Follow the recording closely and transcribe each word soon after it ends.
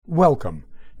Welcome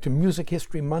to Music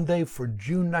History Monday for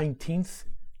June 19th,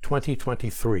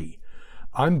 2023.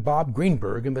 I'm Bob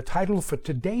Greenberg, and the title for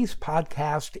today's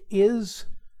podcast is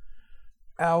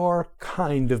Our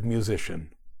Kind of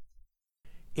Musician.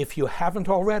 If you haven't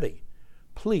already,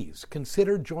 please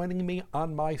consider joining me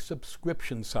on my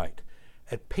subscription site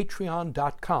at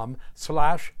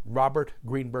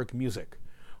patreon.com/RobertGreenbergMusic,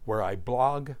 where I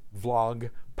blog, vlog,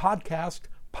 podcast,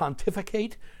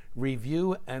 pontificate,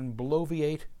 review, and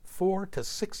bloviate 4 to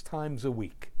 6 times a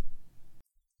week.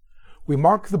 We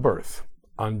mark the birth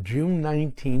on June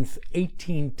 19th,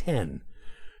 1810,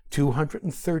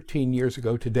 213 years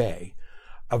ago today,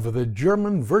 of the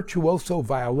German virtuoso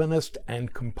violinist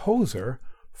and composer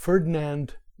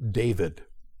Ferdinand David.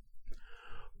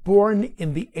 Born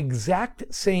in the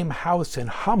exact same house in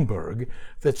Hamburg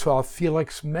that saw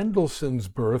Felix Mendelssohn's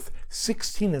birth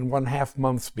 16½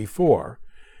 months before,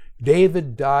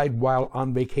 David died while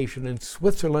on vacation in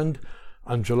Switzerland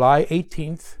on July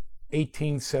 18th,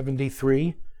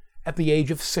 1873, at the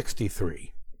age of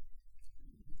 63.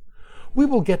 We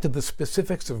will get to the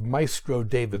specifics of Maestro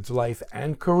David's life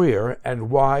and career and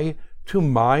why, to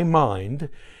my mind,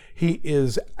 he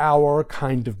is our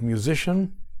kind of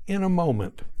musician in a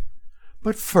moment.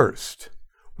 But first,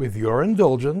 with your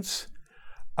indulgence,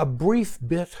 a brief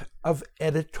bit of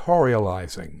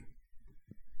editorializing.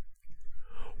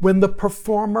 When the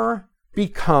performer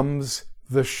becomes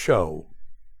the show.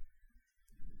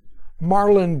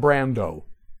 Marlon Brando,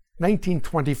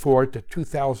 1924 to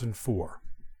 2004.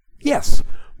 Yes,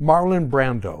 Marlon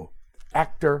Brando,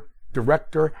 actor,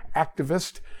 director,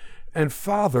 activist, and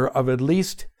father of at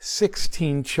least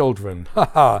 16 children.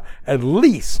 At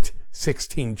least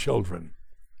 16 children.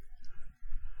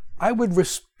 I would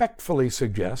respectfully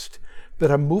suggest that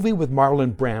a movie with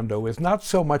Marlon Brando is not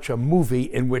so much a movie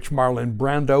in which Marlon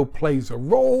Brando plays a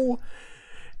role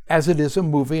as it is a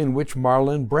movie in which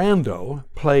Marlon Brando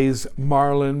plays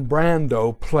Marlon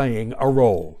Brando playing a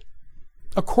role.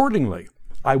 Accordingly,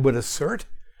 I would assert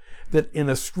that in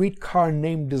A Streetcar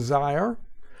Named Desire,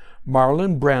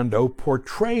 Marlon Brando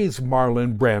portrays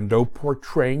Marlon Brando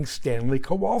portraying Stanley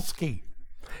Kowalski.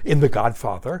 In The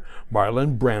Godfather,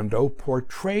 Marlon Brando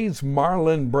portrays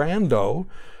Marlon Brando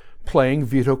playing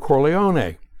Vito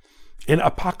Corleone. In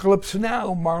Apocalypse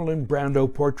Now, Marlon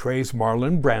Brando portrays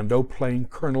Marlon Brando playing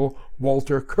Colonel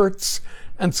Walter Kurtz,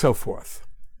 and so forth.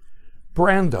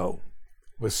 Brando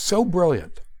was so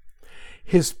brilliant,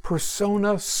 his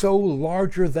persona so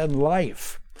larger than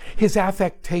life, his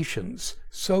affectations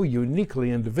so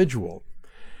uniquely individual,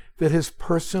 that his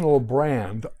personal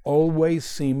brand always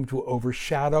seemed to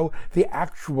overshadow the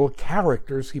actual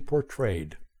characters he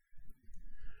portrayed.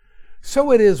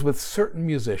 So it is with certain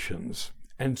musicians,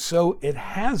 and so it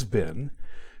has been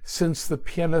since the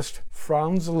pianist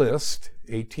Franz Liszt,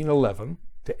 1811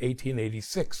 to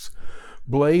 1886,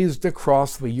 blazed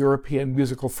across the European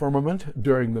musical firmament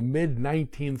during the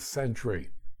mid-19th century.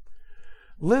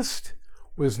 Liszt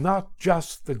was not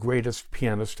just the greatest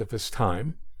pianist of his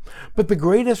time, but the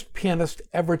greatest pianist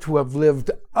ever to have lived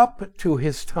up to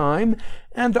his time,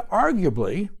 and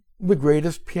arguably the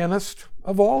greatest pianist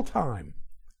of all time.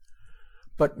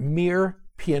 But mere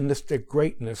pianistic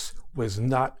greatness was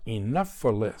not enough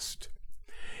for Liszt.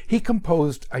 He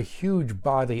composed a huge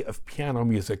body of piano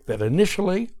music that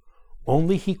initially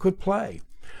only he could play,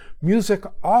 music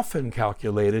often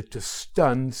calculated to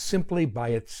stun simply by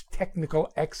its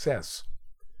technical excess.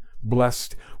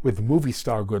 Blessed with movie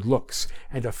star good looks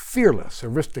and a fearless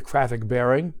aristocratic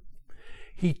bearing,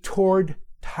 he toured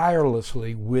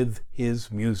tirelessly with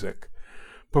his music,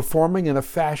 performing in a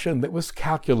fashion that was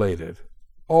calculated,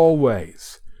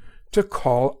 always, to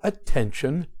call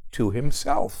attention to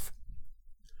himself.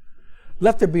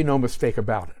 Let there be no mistake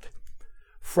about it.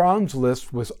 Franz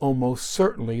Liszt was almost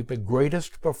certainly the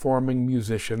greatest performing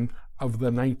musician of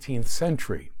the 19th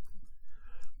century.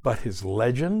 But his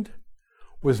legend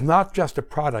was not just a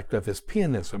product of his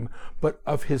pianism, but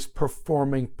of his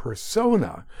performing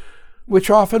persona, which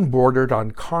often bordered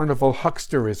on carnival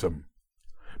hucksterism.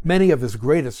 Many of his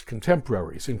greatest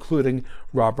contemporaries, including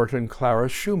Robert and Clara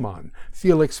Schumann,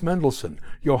 Felix Mendelssohn,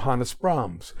 Johannes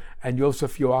Brahms, and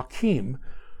Joseph Joachim,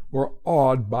 were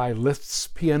awed by Liszt's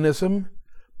pianism,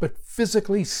 but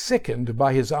physically sickened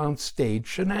by his on-stage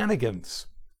shenanigans.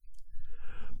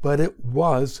 But it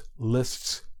was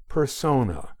Liszt's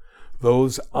persona,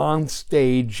 those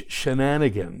on-stage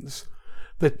shenanigans,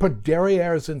 that put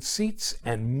derrieres in seats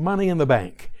and money in the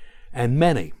bank, and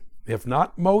many, if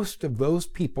not most, of those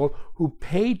people who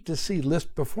paid to see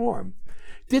Liszt perform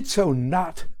did so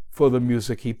not for the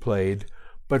music he played,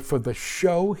 but for the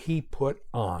show he put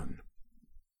on.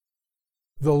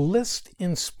 The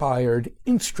Liszt-inspired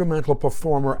instrumental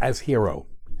performer as hero,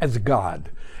 as God,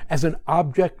 as an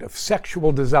object of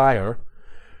sexual desire,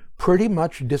 pretty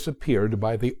much disappeared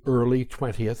by the early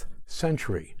 20th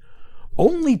century,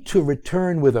 only to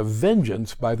return with a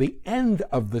vengeance by the end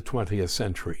of the 20th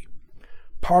century.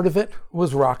 Part of it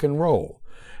was rock and roll,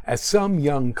 as some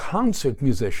young concert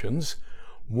musicians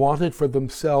wanted for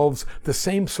themselves the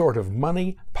same sort of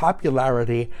money,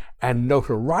 popularity, and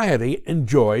notoriety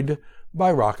enjoyed by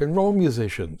rock and roll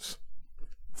musicians.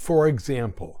 For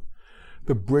example,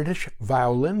 the British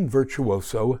violin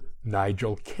virtuoso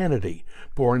Nigel Kennedy,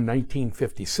 born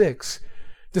 1956,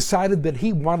 decided that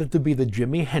he wanted to be the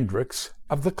Jimi Hendrix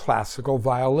of the classical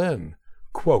violin.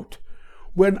 Quote,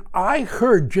 "When I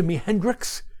heard Jimi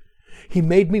Hendrix, he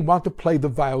made me want to play the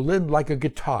violin like a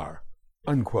guitar."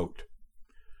 Unquote.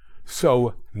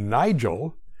 So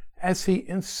Nigel, as he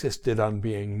insisted on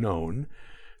being known,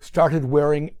 started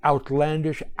wearing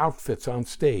outlandish outfits on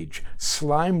stage,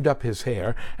 slimed up his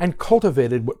hair, and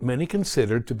cultivated what many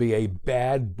considered to be a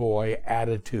bad boy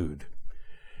attitude.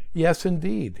 Yes,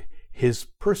 indeed, his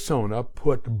persona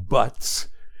put butts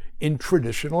in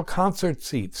traditional concert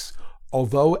seats,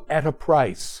 although at a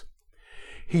price.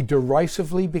 He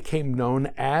derisively became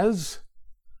known as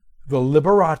the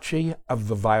Liberace of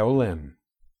the violin.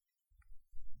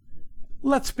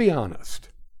 Let's be honest.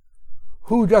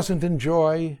 Who doesn't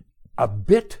enjoy a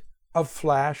bit of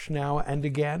flash now and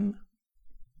again?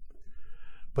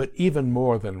 But even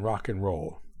more than rock and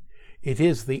roll, it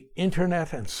is the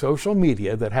internet and social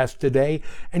media that has today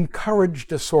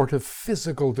encouraged a sort of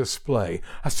physical display,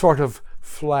 a sort of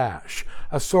flash,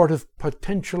 a sort of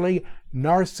potentially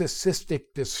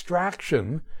narcissistic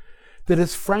distraction that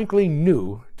is frankly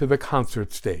new to the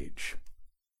concert stage.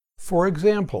 For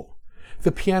example,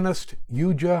 the pianist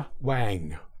Yuja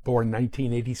Wang, born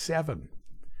 1987.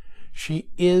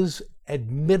 She is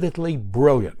admittedly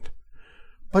brilliant,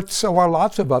 but so are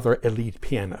lots of other elite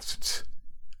pianists.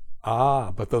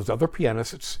 But those other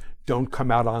pianists don't come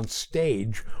out on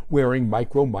stage wearing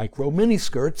micro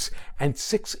miniskirts and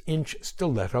 6-inch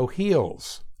stiletto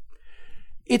heels.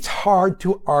 It's hard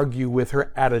to argue with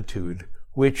her attitude,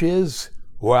 which is,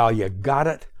 well, you got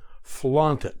it,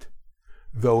 flaunt it.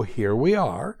 Though here we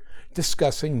are,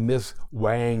 discussing Miss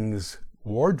Wang's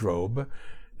wardrobe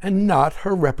and not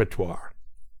her repertoire.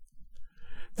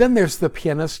 Then there's the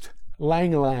pianist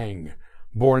Lang Lang,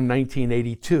 born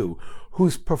 1982,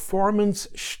 whose performance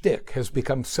shtick has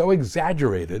become so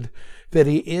exaggerated that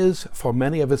he is, for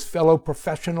many of his fellow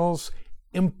professionals,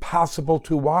 impossible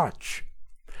to watch,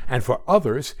 and for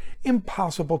others,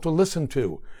 impossible to listen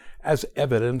to, as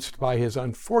evidenced by his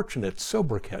unfortunate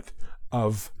sobriquet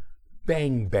of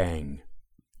Bang Bang.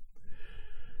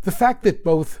 The fact that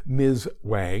both Ms.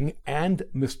 Wang and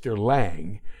Mr.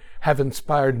 Lang have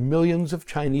inspired millions of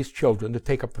Chinese children to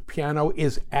take up the piano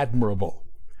is admirable.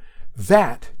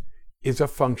 That is a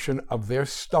function of their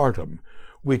stardom,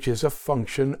 which is a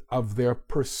function of their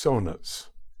personas.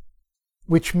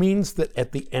 Which means that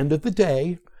at the end of the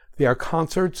day, their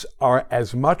concerts are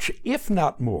as much, if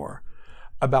not more,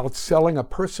 about selling a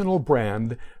personal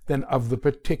brand than of the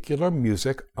particular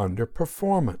music under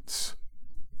performance.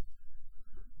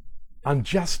 On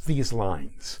just these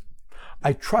lines,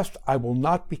 I trust I will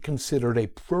not be considered a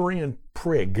prurient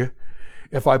prig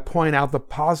if I point out the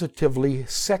positively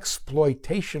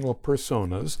sexploitational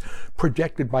personas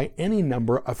projected by any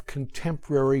number of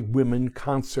contemporary women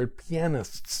concert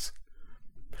pianists.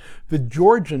 The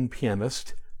Georgian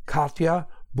pianist Katya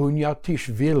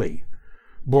Bunyatishvili,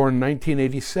 born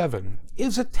 1987,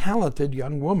 is a talented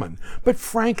young woman, but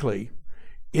frankly,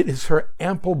 it is her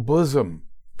ample bosom,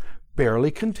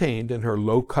 barely contained in her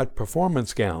low-cut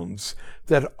performance gowns,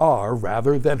 that are,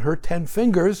 rather than her 10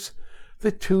 fingers,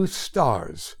 the 2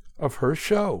 stars of her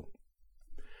show.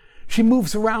 She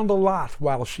moves around a lot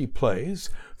while she plays,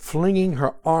 flinging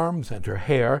her arms and her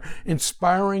hair,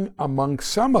 inspiring among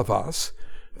some of us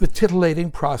the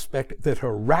titillating prospect that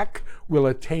her rack will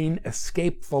attain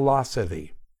escape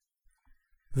velocity.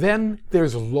 Then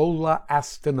there's Lola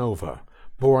Astanova,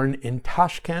 born in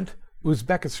Tashkent,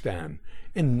 Uzbekistan,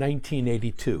 in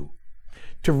 1982.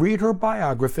 To read her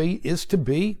biography is to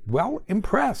be, well,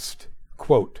 impressed.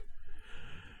 Quote,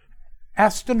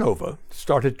 Astanova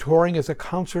started touring as a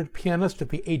concert pianist at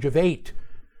the age of 8.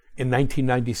 In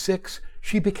 1996,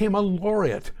 she became a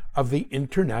laureate of the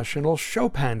International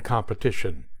Chopin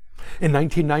Competition. In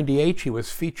 1998, she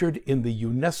was featured in the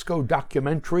UNESCO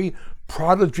documentary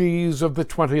Prodigies of the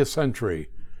 20th Century.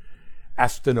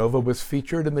 Astanova was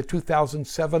featured in the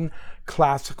 2007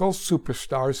 Classical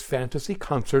Superstars Fantasy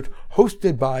Concert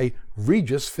hosted by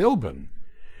Regis Philbin.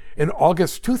 In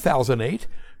August 2008,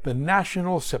 the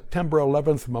National September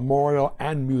 11th Memorial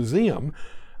and Museum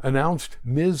announced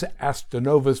Ms.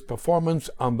 Astanova's performance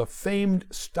on the famed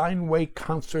Steinway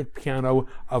concert piano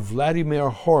of Vladimir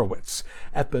Horowitz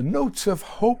at the Notes of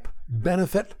Hope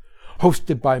benefit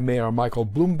hosted by Mayor Michael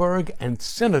Bloomberg and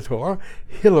Senator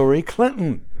Hillary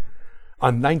Clinton.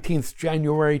 On 19th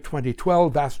January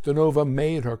 2012, Astanova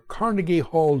made her Carnegie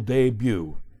Hall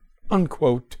debut,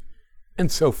 unquote,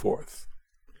 and so forth.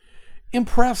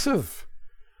 Impressive,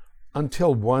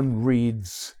 until one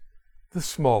reads the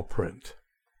small print.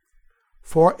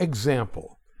 For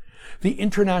example, the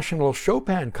International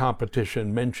Chopin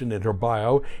competition mentioned in her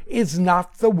bio is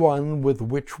not the one with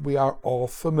which we are all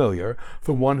familiar,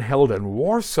 the one held in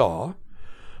Warsaw,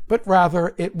 but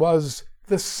rather it was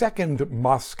the second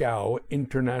Moscow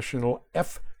International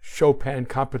F. Chopin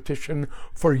competition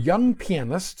for young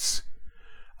pianists,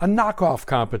 a knockoff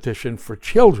competition for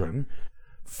children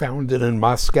founded in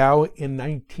Moscow in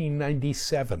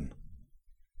 1997.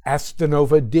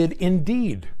 Astanova did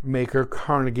indeed make her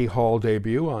Carnegie Hall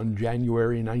debut on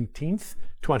January 19th,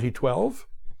 2012.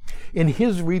 In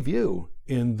his review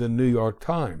in the New York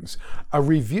Times, a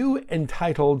review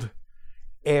entitled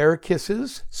Air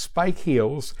Kisses, Spike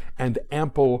Heels, and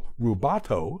Ample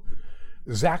Rubato,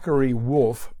 Zachary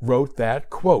Wolfe wrote that,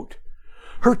 quote,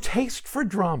 her taste for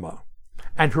drama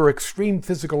and her extreme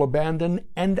physical abandon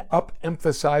end up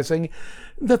emphasizing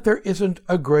that there isn't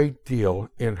a great deal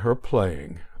in her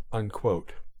playing,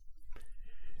 unquote.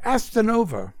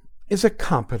 Astanova is a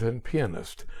competent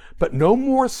pianist, but no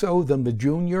more so than the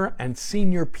junior and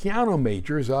senior piano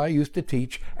majors I used to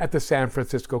teach at the San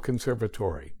Francisco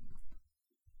Conservatory.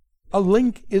 A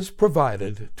link is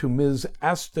provided to Ms.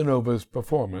 Astanova's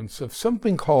performance of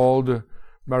something called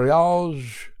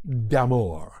Mariage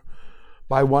d'amour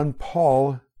by one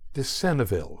Paul de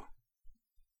Senneville.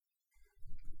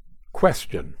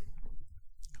 Question.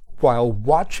 While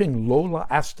watching Lola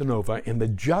Astanova in the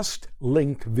Just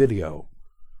Linked video,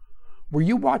 were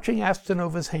you watching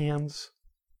Astanova's hands?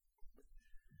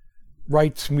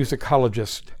 Writes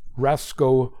musicologist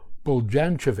Rasko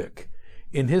Buljančević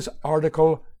in his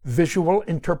article Visual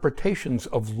Interpretations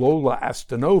of Lola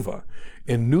Astanova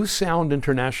in New Sound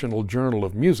International Journal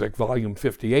of Music, Volume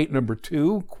 58, Number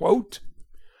 2, quote,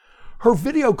 her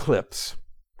video clips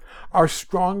are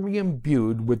strongly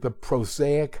imbued with the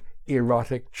prosaic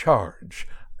erotic charge,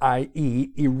 i.e.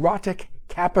 erotic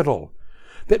capital,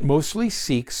 that mostly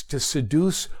seeks to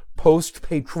seduce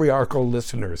post-patriarchal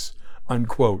listeners,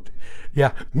 unquote.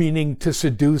 Yeah, meaning to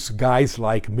seduce guys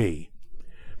like me.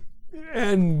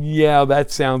 And yeah,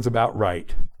 that sounds about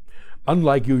right.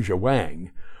 Unlike Yuzha Wang,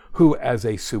 who as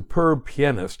a superb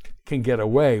pianist can get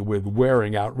away with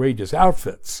wearing outrageous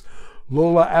outfits,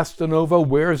 Lola Astanova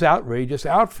wears outrageous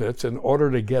outfits in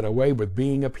order to get away with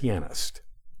being a pianist.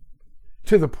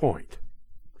 To the point.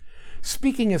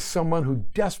 Speaking as someone who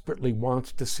desperately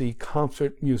wants to see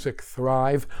concert music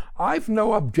thrive, I've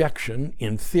no objection,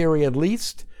 in theory at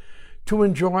least, to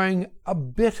enjoying a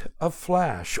bit of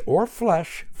flash, or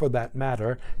flesh for that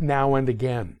matter, now and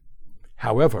again.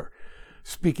 However,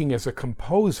 speaking as a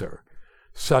composer,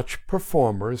 such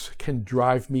performers can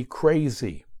drive me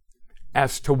crazy.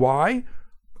 As to why,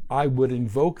 I would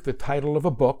invoke the title of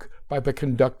a book by the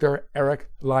conductor Eric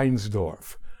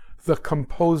Leinsdorf, The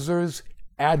Composer's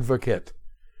Advocate,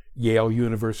 Yale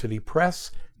University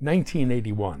Press,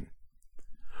 1981.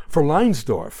 For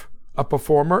Leinsdorf, a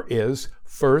performer is,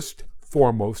 first,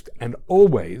 foremost, and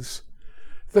always,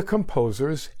 the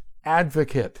composer's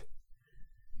advocate.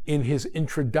 In his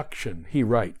introduction, he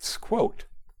writes, quote,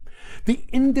 the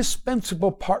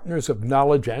indispensable partners of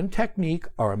knowledge and technique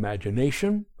are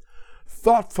imagination,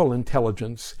 thoughtful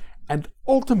intelligence, and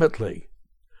ultimately,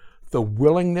 the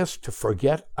willingness to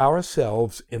forget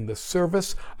ourselves in the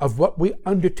service of what we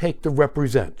undertake to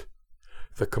represent,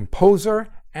 the composer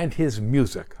and his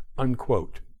music,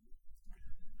 unquote.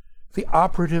 The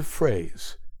operative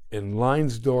phrase in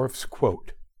Leinsdorf's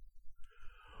quote,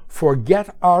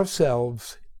 forget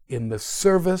ourselves in the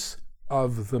service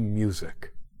of the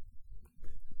music.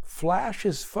 Flash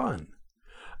is fun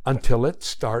until it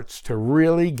starts to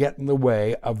really get in the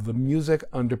way of the music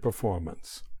under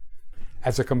performance.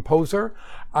 As a composer,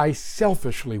 I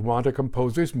selfishly want a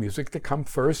composer's music to come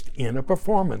first in a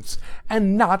performance,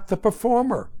 and not the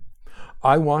performer.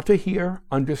 I want to hear,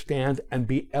 understand, and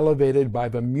be elevated by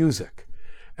the music,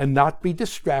 and not be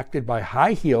distracted by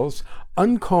high heels,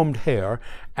 uncombed hair,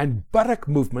 and buttock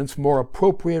movements more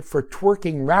appropriate for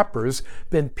twerking rappers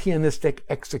than pianistic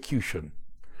execution.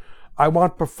 I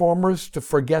want performers to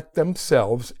forget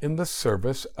themselves in the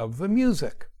service of the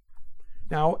music.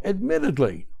 Now,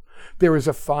 admittedly, there is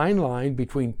a fine line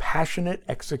between passionate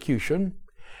execution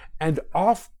and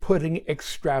off-putting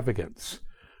extravagance.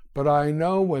 But I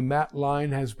know when that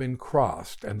line has been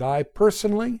crossed, and I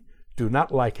personally do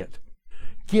not like it.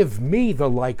 Give me the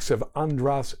likes of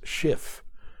Andras Schiff,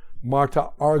 Marta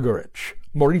Argerich,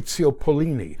 Maurizio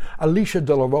Pollini, Alicia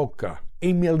de la Rocca,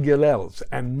 Emil Gilels,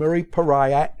 and Murray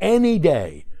Pariah any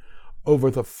day over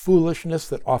the foolishness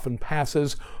that often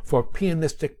passes for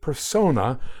pianistic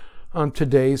persona on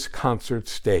today's concert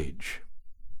stage.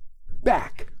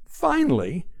 Back,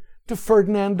 finally, to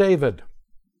Ferdinand David.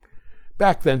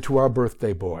 Back then to our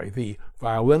birthday boy, the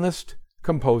violinist,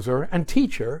 composer, and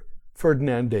teacher,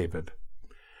 Ferdinand David.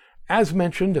 As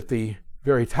mentioned at the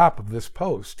very top of this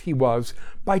post, he was,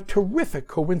 by terrific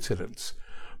coincidence,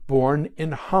 born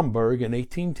in Hamburg in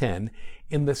 1810,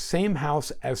 in the same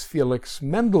house as Felix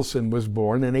Mendelssohn was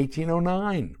born in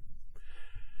 1809.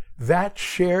 That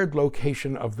shared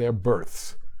location of their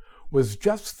births was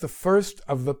just the first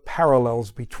of the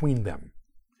parallels between them.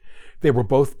 They were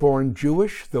both born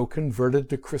Jewish, though converted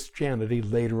to Christianity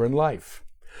later in life.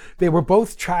 They were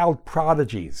both child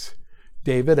prodigies,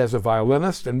 David as a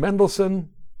violinist and Mendelssohn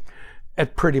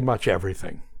at pretty much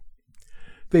everything.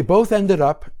 They both ended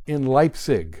up in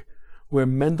Leipzig, where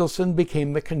Mendelssohn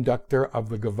became the conductor of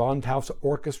the Gewandhaus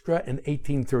Orchestra in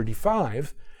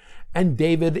 1835, and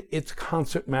David its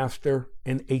concertmaster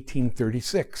in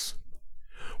 1836.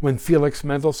 When Felix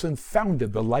Mendelssohn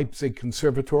founded the Leipzig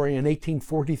Conservatory in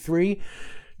 1843,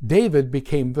 David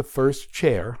became the first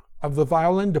chair of the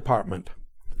violin department.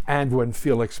 And when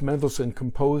Felix Mendelssohn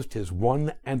composed his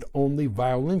one and only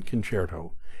violin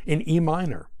concerto in E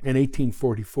minor in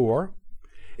 1844,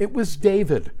 it was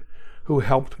David who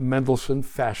helped Mendelssohn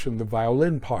fashion the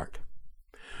violin part.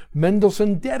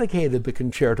 Mendelssohn dedicated the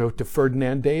concerto to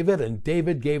Ferdinand David, and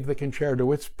David gave the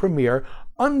concerto its premiere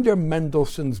under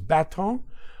Mendelssohn's baton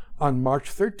on March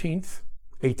 13th,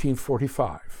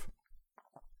 1845.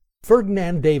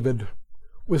 Ferdinand David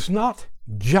was not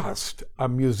just a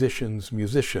musician's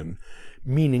musician,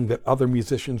 meaning that other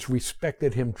musicians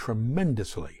respected him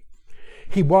tremendously.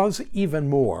 He was even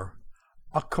more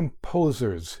a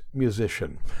composer's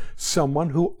musician,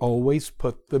 someone who always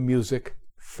put the music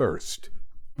first.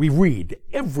 We read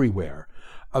everywhere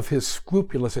of his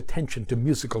scrupulous attention to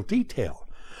musical detail,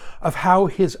 of how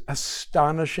his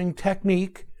astonishing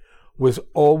technique was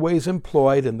always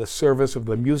employed in the service of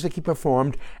the music he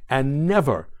performed and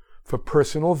never for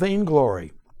personal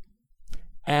vainglory,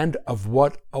 and of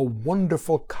what a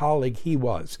wonderful colleague he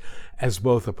was as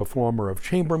both a performer of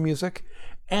chamber music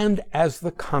and as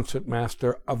the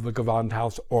concertmaster of the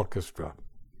Gewandhaus Orchestra.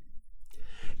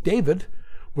 David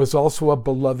was also a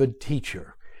beloved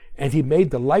teacher, and he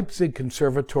made the Leipzig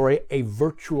Conservatory a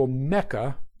virtual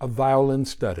mecca of violin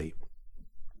study.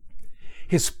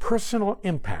 His personal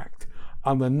impact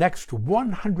on the next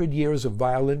 100 years of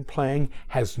violin playing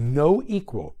has no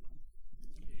equal.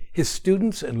 His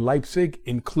students in Leipzig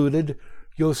included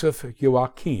Joseph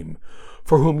Joachim,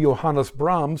 for whom Johannes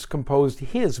Brahms composed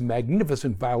his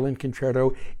magnificent violin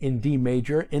concerto in D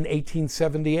major in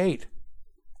 1878.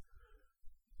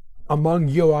 Among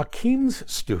Joachim's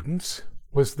students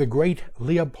was the great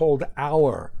Leopold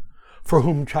Auer, for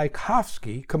whom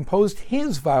Tchaikovsky composed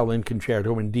his violin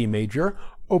concerto in D major,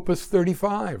 Opus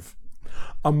 35.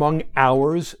 Among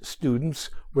Auer's students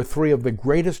were three of the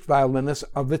greatest violinists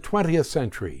of the 20th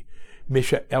century,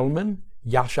 Mischa Elman,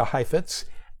 Jascha Heifetz,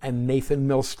 and Nathan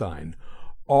Milstein,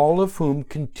 all of whom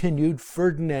continued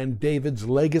Ferdinand David's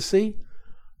legacy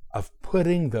of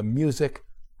putting the music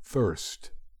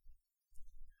first.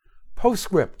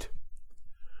 Postscript: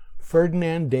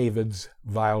 Ferdinand David's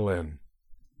violin.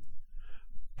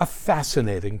 A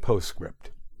fascinating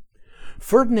postscript.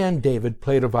 Ferdinand David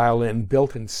played a violin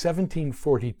built in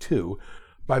 1742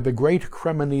 by the great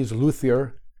Cremonese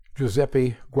luthier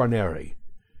Giuseppe Guarneri,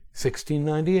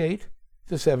 1698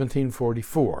 to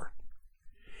 1744.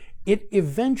 It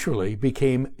eventually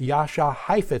became Jascha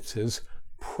Heifetz's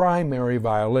primary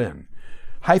violin.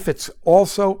 Heifetz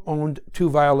also owned two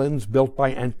violins built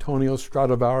by Antonio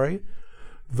Stradivari,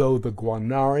 though the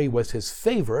Guarneri was his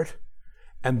favorite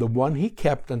and the one he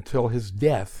kept until his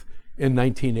death in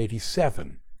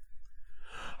 1987.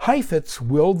 Heifetz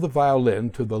willed the violin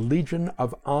to the Legion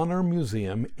of Honor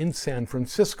Museum in San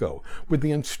Francisco with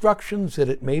the instructions that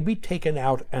it may be taken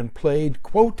out and played,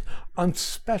 quote, on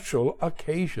special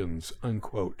occasions,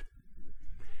 unquote.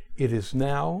 It is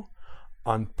now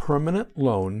on permanent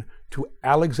loan to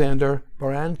Alexander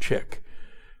Baranchik,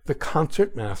 the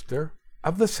concertmaster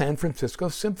of the San Francisco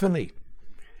Symphony.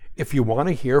 If you want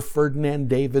to hear Ferdinand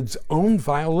David's own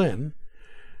violin,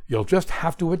 you'll just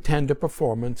have to attend a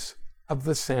performance of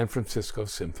the San Francisco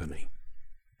Symphony.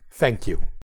 Thank you.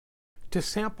 To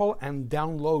sample and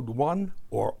download one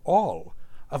or all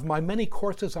of my many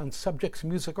courses on subjects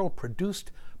musical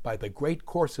produced by the Great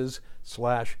Courses /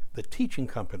 The Teaching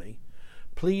Company,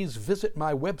 please visit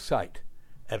my website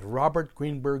at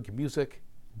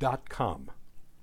robertgreenbergmusic.com.